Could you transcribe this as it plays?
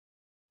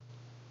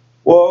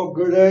Well,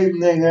 good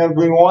evening,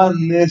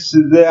 everyone. This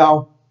is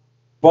our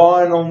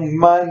final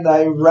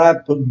Monday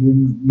wrap of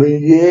the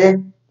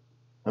year,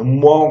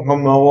 and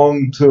welcome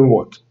along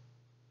to it.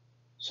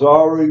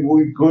 Sorry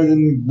we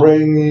couldn't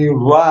bring you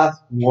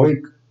last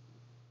week,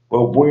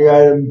 but we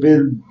had a bit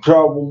of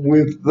trouble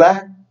with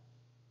that.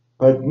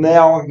 But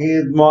now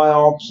here's my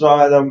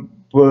upside up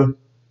for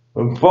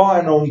the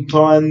final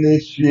time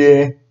this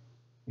year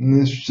in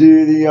the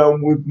studio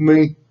with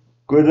me.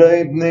 Good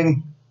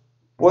evening.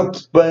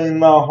 What's been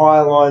the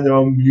highlight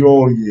of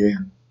your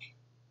year?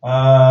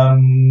 I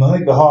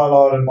think the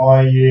highlight of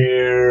my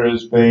year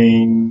has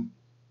been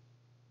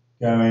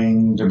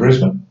going to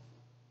Brisbane,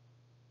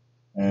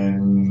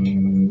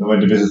 and I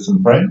went to visit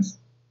some friends.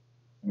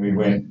 And we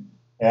went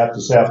out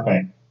to South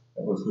Bank.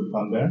 That was good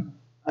fun, Darren.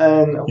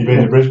 And You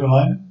been to Brisbane,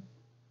 Lane?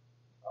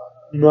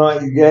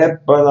 not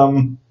yet, but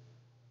I'm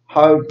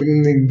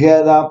hoping to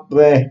get up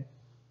there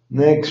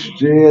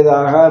next year to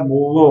have a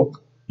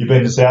look. You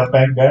been to South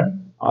Bank, Darren?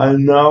 I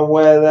know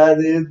where that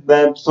is.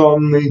 That's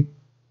on the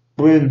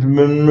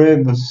Brisbane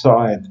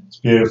Riverside. It's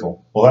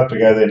beautiful. We'll have to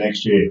go there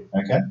next year,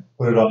 okay?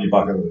 Put it on your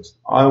bucket list.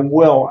 I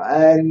will.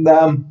 And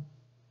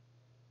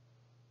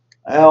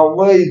our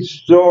lead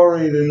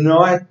story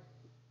tonight,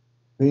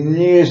 the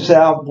New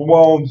South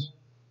Wales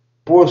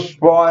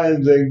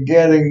bushfires are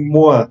getting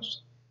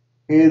worse.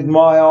 Here's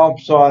my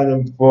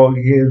upsider for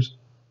his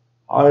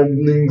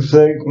opening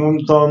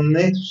sequence on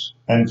this.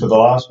 And for the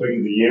last week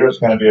of the year, it's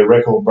going to be a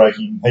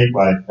record-breaking heat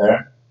wave,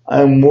 Darren.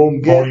 And we'll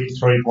get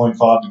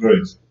 43.5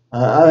 degrees.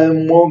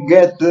 And we'll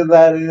get to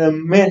that in a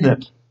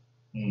minute.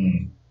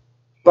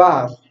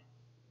 But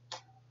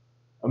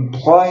a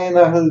plane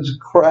has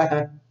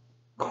crashed,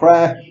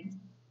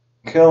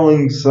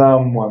 killing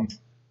someone.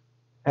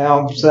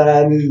 How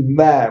sad is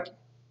that?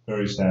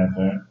 Very sad,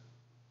 Darren.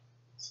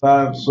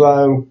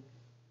 So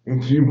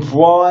if you're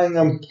flying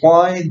a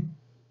plane,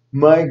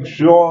 make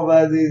sure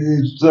that it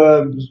is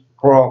serviced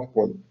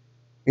properly.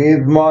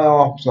 Here's my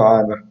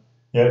upsider.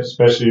 Yeah,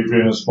 especially if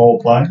you're in a small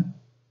plane.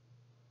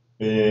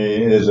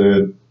 There's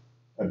a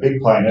big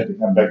plane had to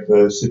come back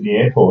to Sydney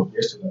Airport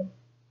yesterday.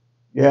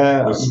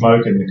 Yeah. With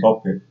smoke in the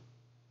cockpit.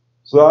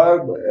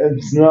 So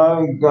it's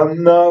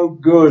no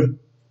good.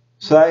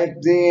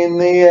 Safety in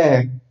the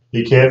air.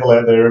 Be careful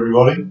out there,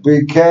 everybody.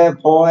 Be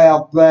careful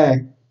out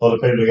there. A lot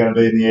of people are going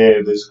to be in the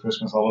air this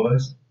Christmas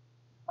holidays.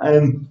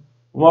 And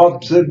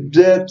lots of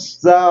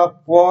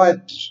Jetstar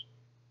flights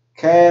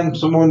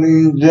cancelled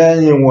in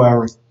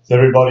January. So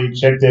everybody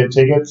check their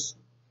tickets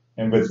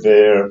and with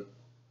their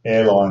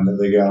airline that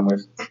they're going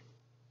with.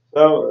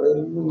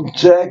 So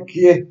check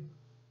your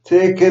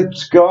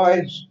tickets,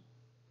 guys.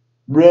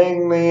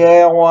 Ring the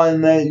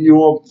airline that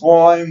you are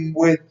flying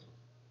with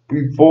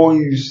before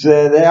you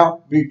set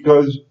out,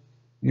 because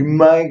you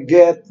may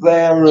get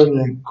there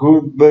and it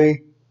could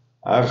be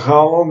a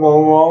hell of a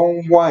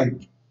long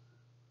wait.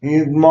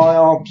 Here's my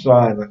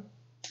upsider.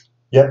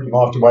 Yep, you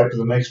might have to wait for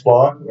the next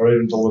flight or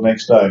even until the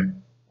next day.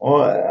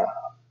 Or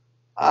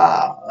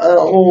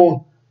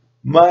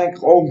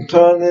make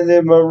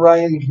alternative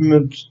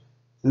arrangements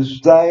to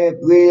stay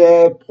at the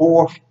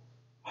airport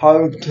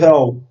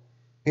hotel.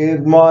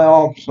 Here's my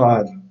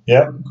upsider.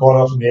 Yep, quite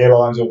often the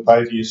airlines will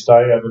pay for your stay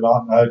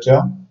overnight in a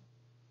hotel.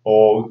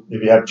 Or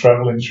if you have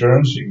travel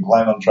insurance, you can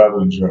claim on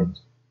travel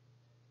insurance.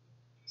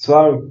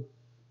 So,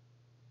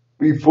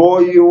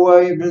 before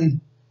you even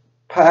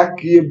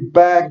pack your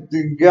bag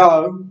to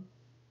go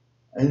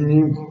and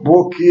you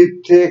book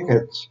your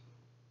tickets,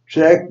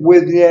 check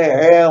with your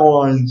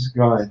airlines,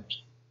 guys.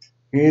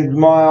 Here's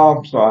my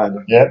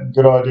upsider. Yep,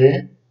 good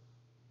idea.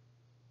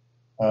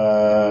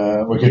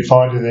 We could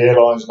find you the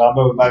airline's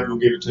number, but maybe we'll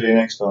give it to you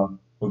next time.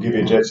 We'll give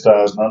you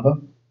Jetstar's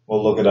number.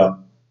 We'll look it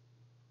up.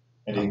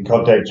 And you can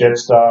contact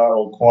Jetstar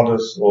or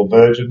Qantas or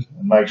Virgin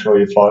and make sure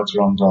your flights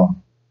are on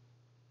time.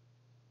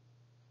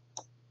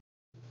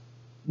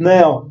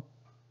 Now,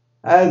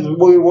 as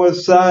we were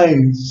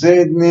saying,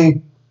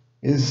 Sydney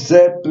is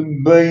set to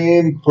be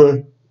in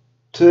for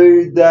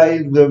 2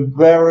 days of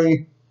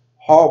very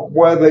hot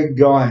weather,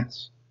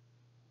 guys.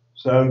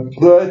 So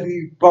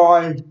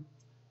 35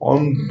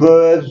 on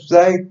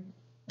Thursday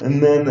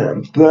and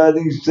then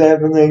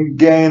 37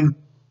 again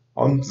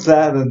on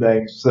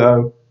Saturday.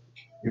 So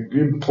if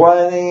you're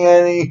planning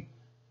any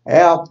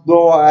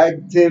outdoor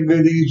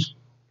activities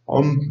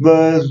on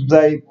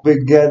Thursday,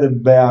 forget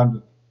about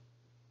it.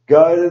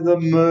 Go to the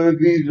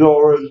movies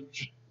or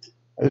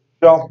a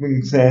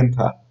shopping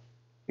centre.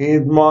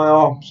 Here's my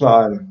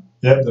upsider.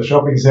 Yep, the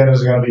shopping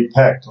centres are going to be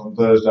packed on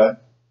Thursday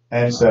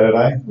and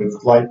Saturday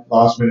with late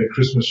last minute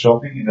Christmas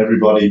shopping and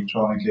everybody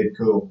trying to keep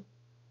cool.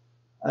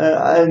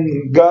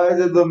 And go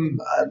to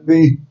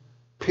the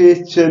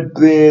picture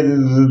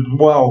theatres as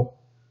well.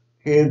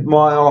 Here's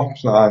my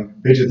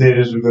upside. Picture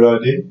theatres are a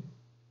good idea.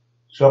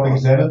 Shopping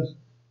centres.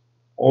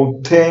 Or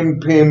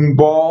 10-pin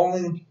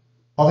bowling.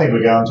 I think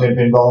we're going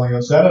 10-pin bowling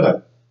on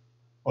Saturday.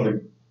 What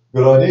a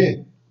good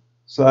idea.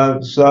 So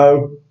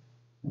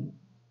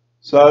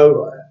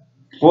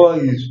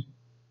please,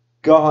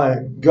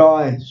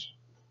 guys,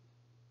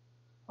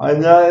 I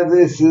know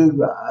this is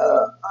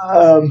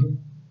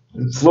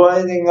It's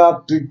leading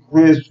up to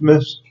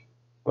Christmas,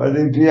 but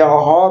if you're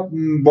hot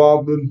and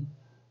bothered,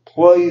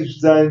 please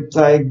don't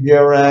take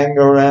your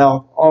anger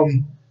out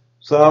on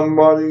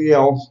somebody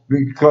else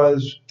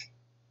because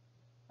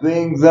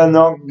things are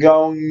not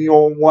going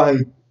your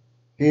way.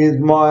 Here's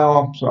my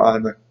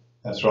outsider.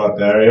 That's right,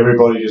 Barry.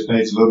 Everybody just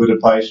needs a little bit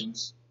of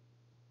patience.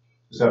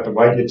 Just have to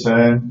wait your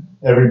turn.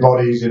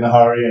 Everybody's in a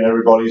hurry and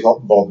everybody's hot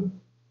and bothered.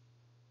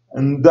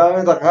 And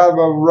don't have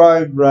a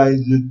road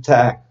rage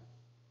attack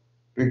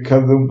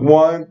because it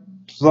won't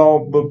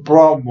solve the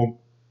problem.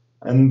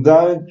 And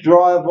don't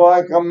drive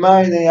like a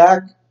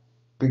maniac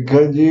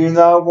because you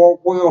know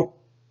what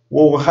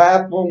will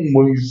happen.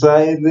 We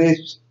say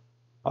this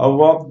a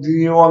lot to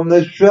you on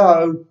the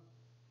show.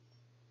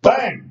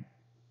 Bang!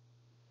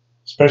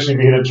 Especially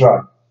if you hit a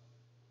truck.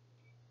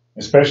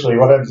 Especially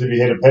what happens if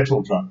you hit a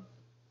petrol truck.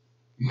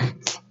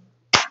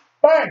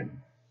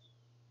 Bang!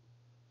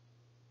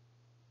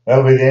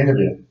 That'll be the end of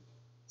you.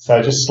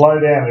 So just slow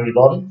down,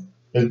 everybody.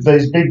 There's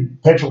these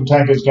big petrol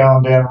tankers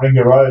going down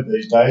Ringa Road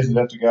these days. You'd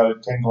have to go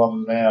 10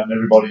 kilometres an hour and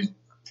everybody's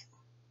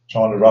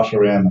trying to rush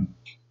around them.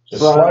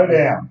 Just slow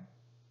down.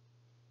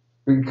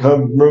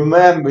 Because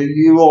remember,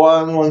 you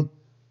only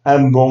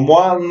have the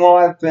one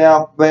life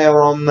out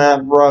there on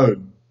that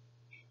road.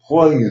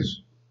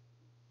 Please.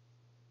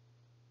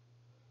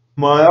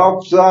 My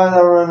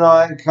outsider and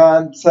I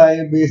can't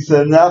say this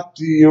enough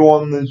to you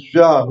on the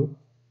show,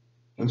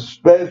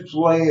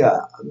 especially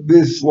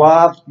this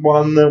last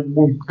one that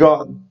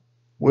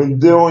we're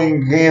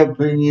doing here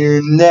for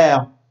you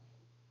now.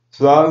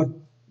 So,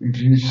 if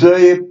you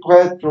see a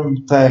petrol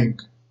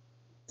tank,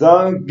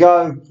 don't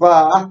go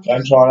far.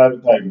 Don't try and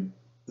overtake it.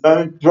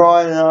 Don't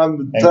try and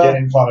overtake. And get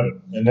in front of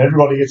it. And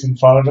everybody gets in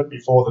front of it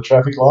before the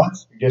traffic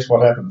lights. And guess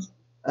what happens?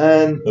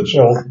 And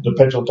the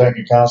petrol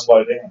tanker can't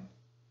slow down.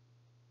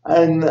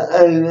 And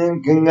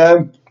it can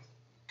go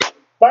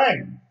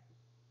bang!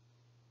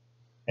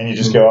 And you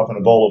just go up in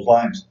a ball of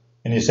flames.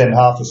 And you send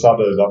half the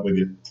suburbs up with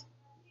you.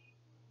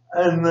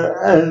 And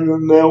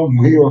there'll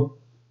be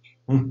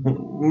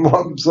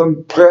lots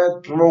of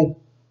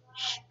petrol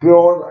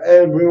spilled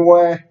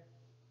everywhere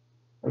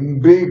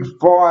and big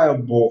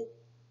fireball.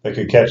 They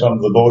could catch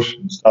onto the bush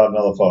and start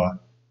another fire.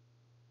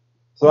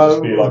 So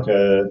it'd be like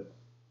a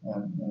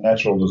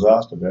natural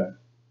disaster there.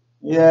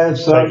 Yeah,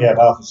 so take out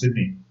half of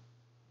Sydney.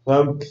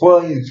 So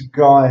please,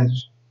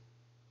 guys,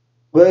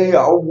 be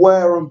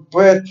aware of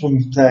petrol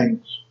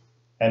tanks.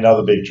 And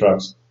other big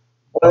trucks.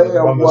 One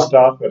of the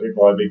staff got hit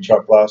by a big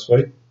truck last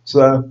week.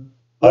 So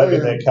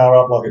opened their car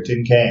up like a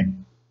tin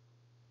can.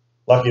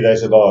 Lucky they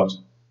survived.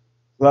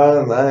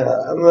 So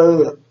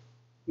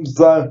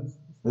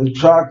the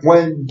truck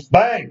went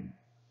bang!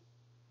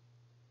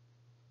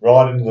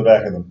 Right into the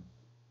back of them.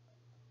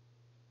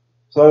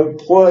 So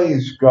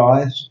please,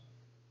 guys,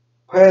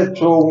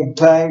 petrol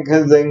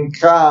tankers and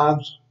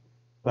cars,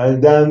 they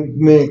don't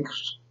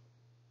mix.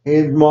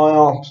 Here's my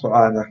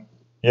outsider.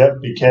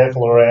 Yep, be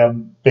careful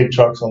around big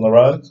trucks on the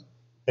roads.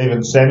 Even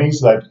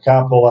semis, they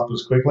can't pull up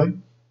as quickly.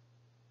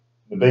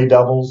 The B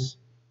doubles,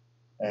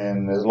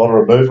 and there's a lot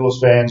of removalist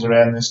vans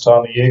around this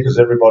time of year because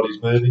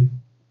everybody's moving.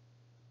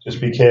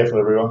 Just be careful,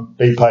 everyone.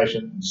 Be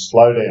patient and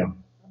slow down.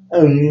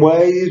 And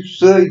wear your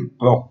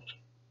seatbelt.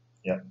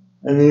 Yep.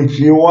 And if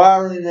you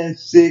are in a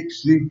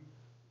 60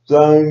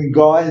 zone,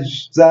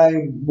 guys,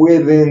 stay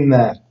within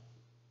that.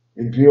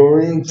 If you're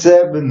in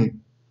 70,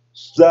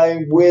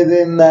 stay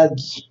within that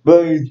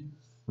speed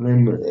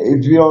limit.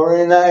 If you're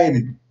in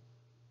 80,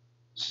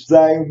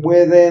 stay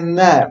within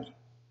that.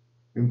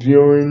 If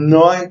you're in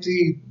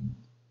 90,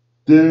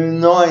 do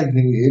 90.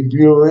 If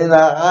you're in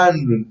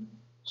 100,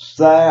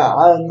 stay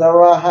under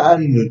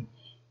 100.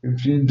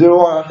 If you do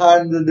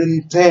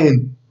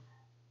 110,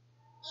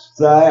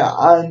 stay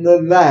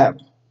under that.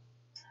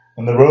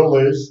 And the rule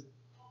is,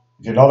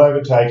 if you're not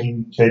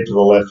overtaking, keep to the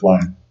left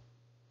lane.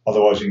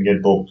 Otherwise you can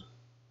get booked.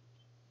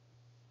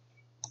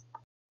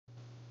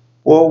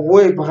 Well,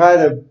 we've had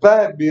a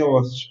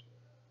fabulous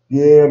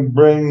year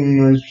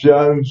bringing the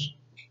shows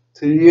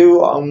to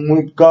you, and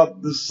we've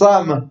got the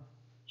summer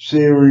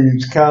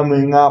series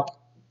coming up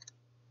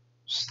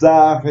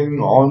starting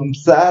on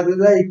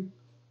Saturday.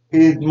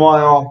 Here's my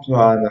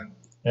outsider.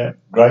 Yeah,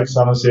 great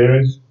summer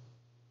series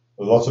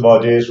with lots of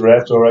ideas for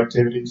outdoor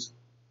activities,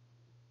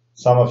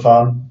 summer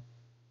fun,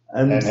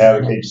 and how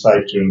to keep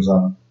safe during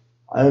summer.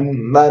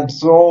 And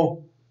that's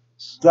all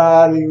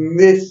starting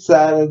this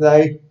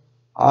Saturday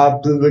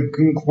after the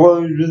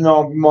conclusion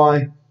of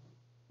my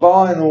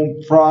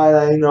final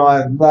Friday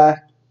night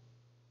back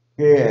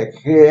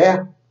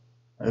here,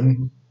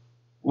 and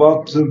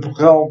lots of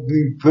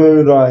healthy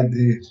food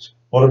ideas.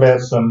 What about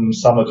some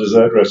summer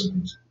dessert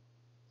recipes?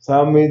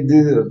 Some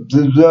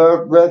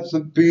dessert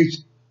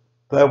recipes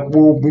that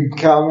will be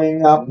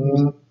coming up,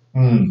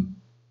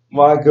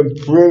 like a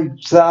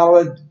fruit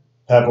salad,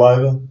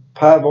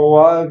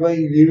 pavlova,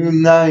 you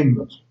name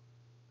it.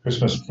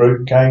 Christmas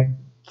fruit cake.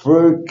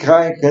 Fruit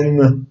cake and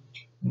the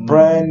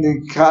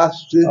brandy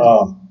custard.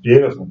 Oh,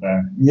 beautiful,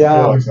 man. Yeah. I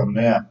feel like some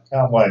now.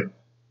 Can't wait.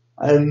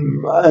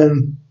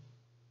 And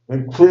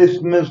the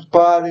Christmas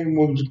party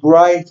was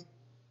great.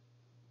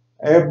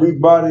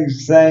 everybody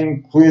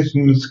sang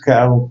Christmas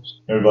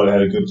carols. Everybody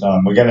had a good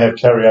time. We're going to have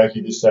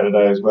karaoke this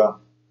Saturday as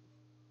well.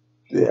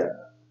 Yeah.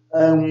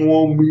 And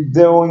we'll be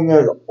doing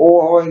it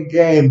all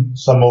again.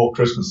 Some more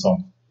Christmas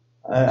songs.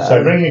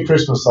 So bring your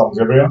Christmas songs,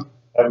 everyone.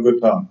 Have a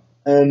good time.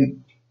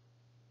 And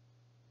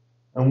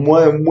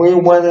when we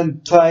want to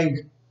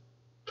take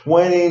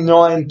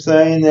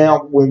 2019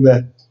 out with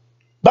a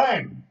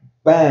bang!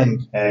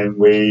 Bang. And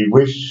we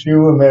wish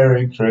you a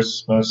Merry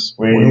Christmas.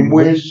 We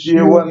wish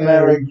you a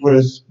Merry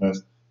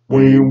Christmas.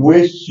 We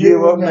wish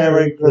you a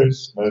Merry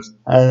Christmas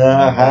and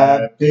a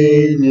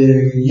Happy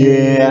New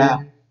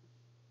Year.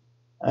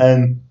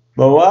 And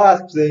the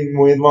last thing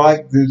we'd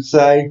like to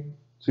say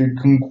to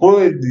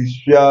conclude this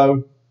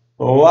show,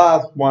 the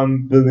last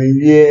one for the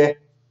year,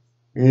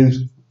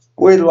 is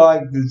we'd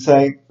like to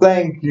say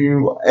thank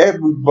you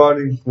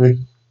everybody for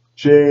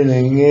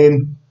tuning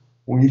in.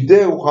 We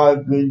do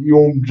hope that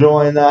you'll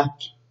join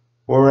us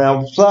for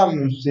our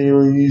summer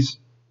series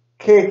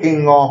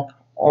kicking off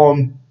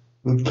on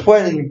the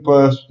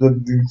 21st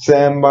of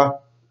December.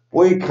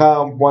 We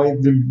can't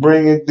wait to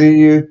bring it to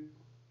you.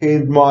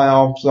 Here's my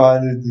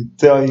outsider to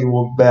tell you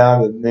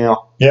about it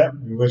now. Yeah,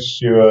 we wish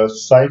you a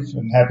safe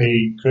and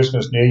happy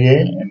Christmas, New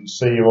Year, and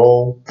see you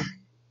all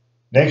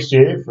next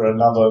year for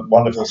another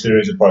wonderful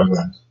series of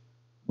programs.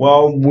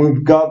 Well,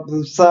 we've got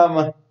the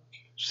summer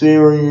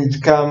series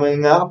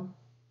coming up.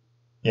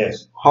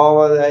 Yes.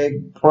 Holiday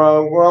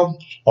program.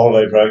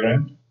 Holiday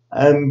program.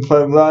 And for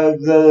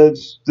those that are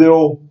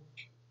still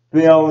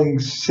feeling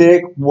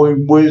sick, we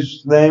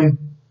wish them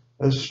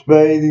a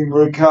speedy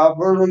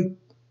recovery.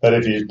 But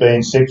if you've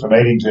been sick from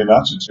eating too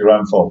much, it's your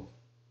own fault.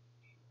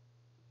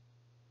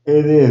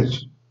 It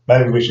is.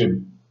 Maybe we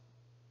should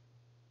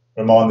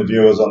remind the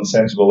viewers on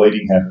sensible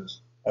eating habits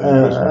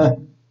over Christmas.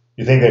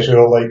 You think they should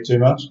all eat too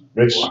much?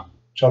 Rich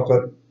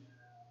chocolate?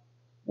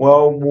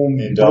 Well, we'll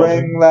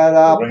bring that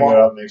up. We'll bring that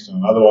up next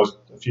time. Otherwise,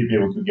 a few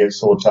people could get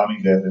sore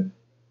tummies out there.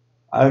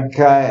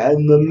 Okay,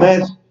 and the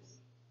mess.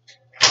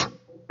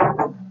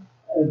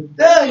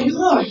 No,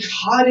 you're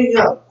hiding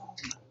up.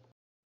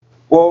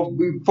 Well,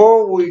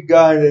 before we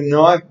go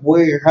tonight,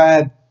 we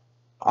had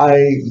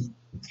a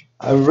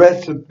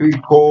recipe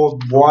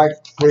called White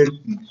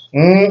Christmas.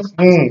 I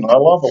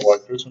love a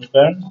White Christmas,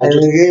 Dan.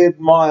 And here's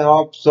my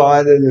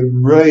outsider to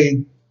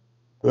read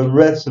the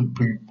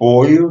recipe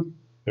for you.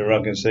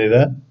 Everyone can see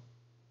that?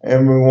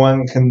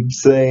 Everyone can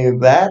see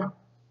that.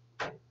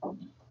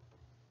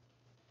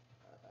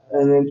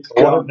 And it's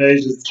What it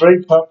needs is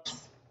 3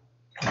 cups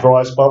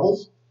rice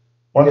bubbles,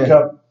 1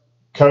 cup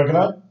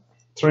coconut,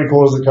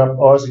 3/4 cup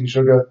icing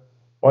sugar,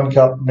 1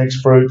 cup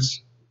mixed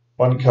fruits,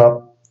 1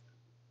 cup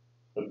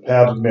of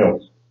powdered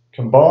milk.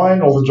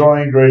 Combine all the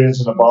dry ingredients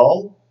in a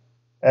bowl,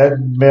 add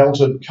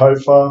melted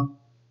kefir,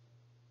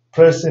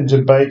 press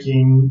into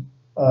baking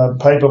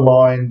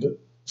paper-lined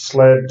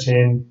slab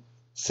tin,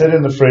 set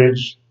in the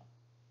fridge,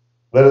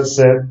 let it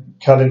set,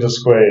 cut into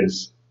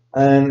squares.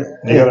 And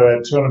you've got to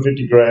add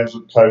 250 grams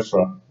of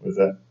kefir with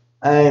that.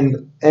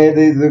 And it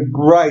is a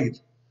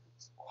great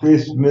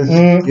Christmas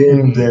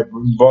gift,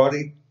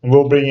 everybody. And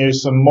we'll bring you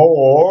some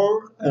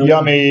more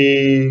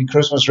yummy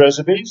Christmas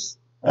recipes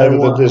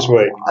over this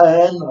week.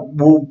 And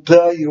we'll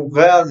tell you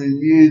how to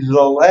use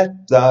the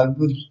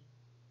leftovers.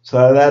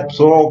 So that's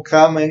all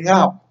coming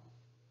up.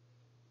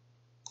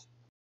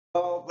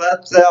 Well,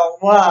 that's our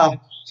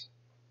last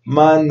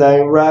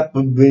Monday wrap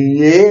of the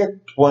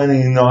year,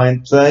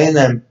 2019,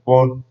 and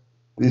for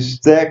this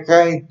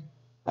decade.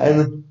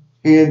 And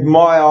here's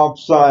my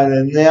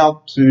outsider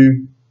now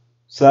to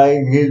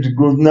say his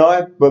good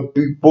night. But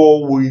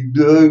before we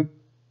do,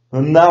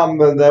 the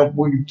number that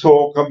we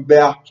talk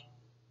about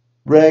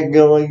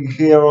regularly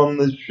here on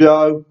the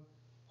show,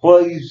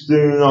 please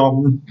do not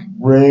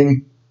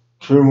ring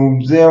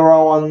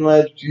 000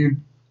 unless you've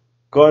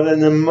got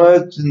an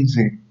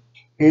emergency.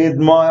 Here's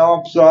my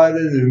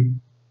outsider to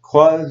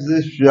close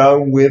the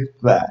show with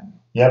that.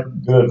 Yep,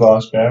 good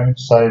advice, Barry.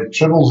 Say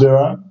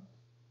 000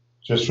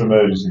 just for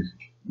emergencies.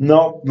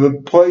 Not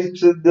the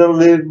pizza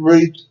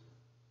deliveries,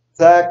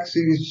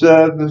 taxi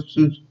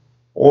services,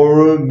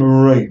 or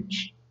Uber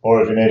Eats.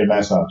 Or if you need a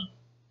massage.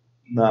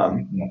 No.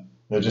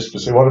 They're just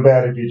specific. What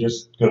about if you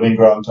just got an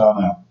ingrown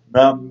toenail?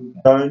 No,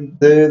 don't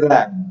do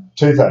that.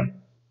 Toothache?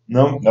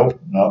 No. Nope.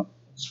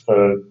 It's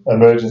for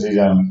emergencies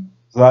only.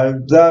 So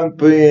don't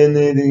be an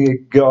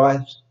idiot,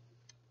 guys.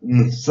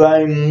 And the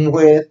same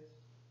with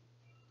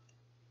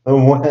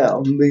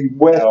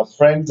our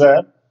friends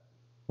at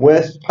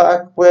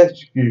Westpac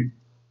Rescue.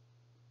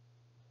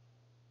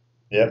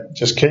 Yep,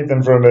 just keep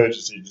them for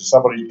emergencies. If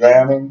somebody's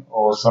drowning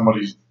or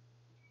somebody's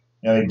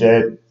nearly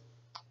dead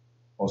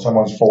or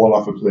someone's fallen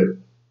off a cliff.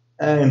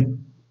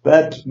 And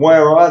that's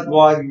where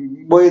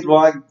we'd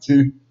like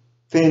to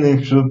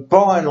finish the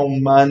final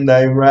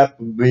Monday wrap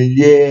of the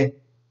year.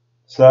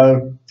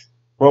 So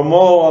from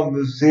all of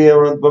us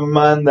here at the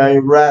Monday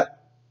wrap,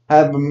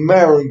 have a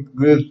Merry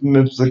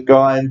Christmas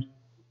again.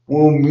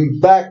 We'll be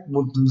back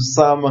with the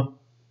summer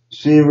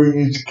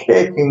series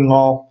kicking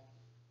off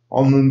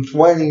on the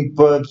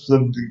 21st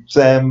of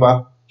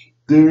December.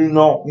 Do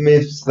not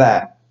miss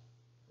that.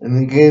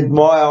 And it is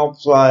my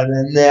offside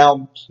and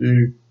now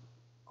to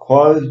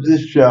close the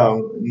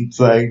show and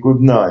say good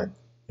night.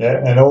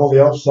 Yeah, and all the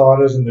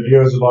offsiders and the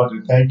viewers would like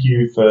to thank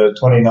you for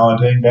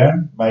 2019,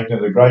 Darren, making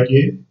it a great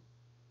year.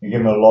 You've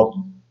given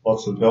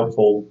lots of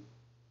helpful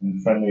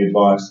and friendly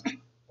advice.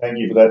 Thank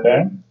you for that,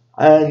 Darren.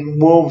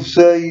 And we'll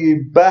see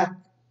you back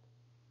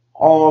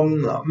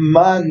on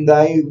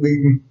Monday,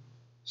 the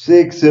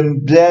 6th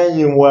of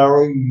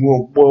January,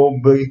 will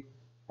be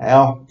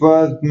our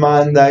first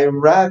Monday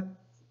wrap.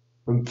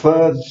 The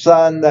first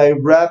Sunday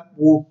wrap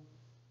will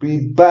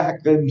be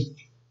back as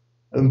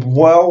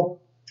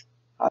well.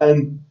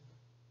 And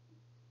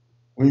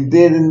we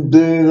didn't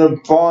do the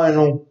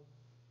final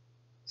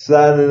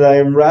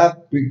Saturday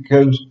wrap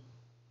because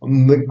of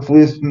the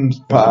Christmas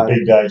It's a party.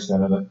 big day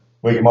Saturday.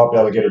 We might be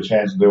able to get a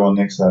chance to do one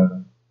next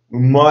Saturday. We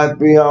might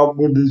be able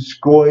to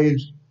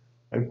squeeze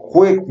a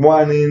quick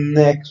one in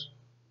next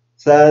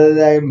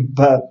Saturday,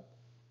 but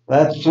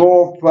that's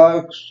all,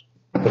 folks.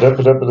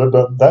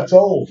 That's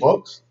all,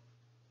 folks.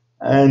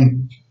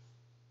 And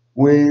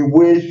we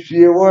wish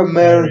you a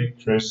Merry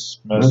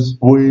Christmas.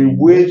 We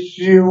wish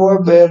you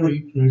a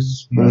Merry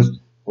Christmas.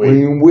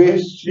 We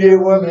wish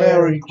you a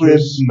Merry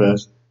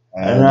Christmas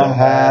and a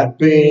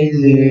Happy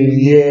New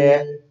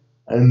Year.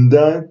 And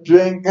don't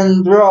drink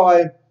and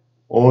drive,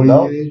 or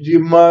Nope. use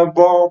your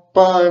mobile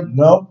phone,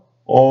 Nope.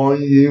 or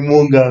you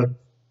will go.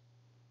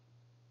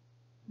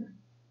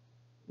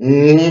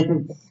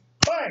 Bang!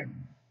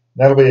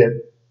 That'll be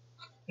it.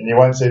 And you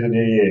won't see the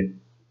new year.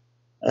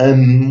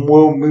 And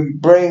we'll be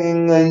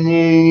bringing the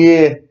New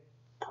Year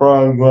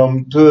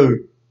program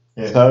too.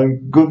 Yeah. So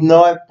good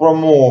night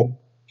from all.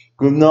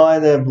 Good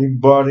night,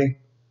 everybody.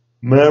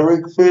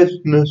 Merry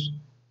Christmas.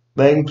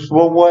 Thanks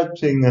for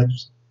watching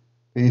us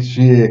this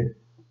year.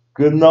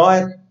 Good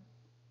night.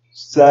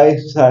 Stay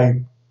safe.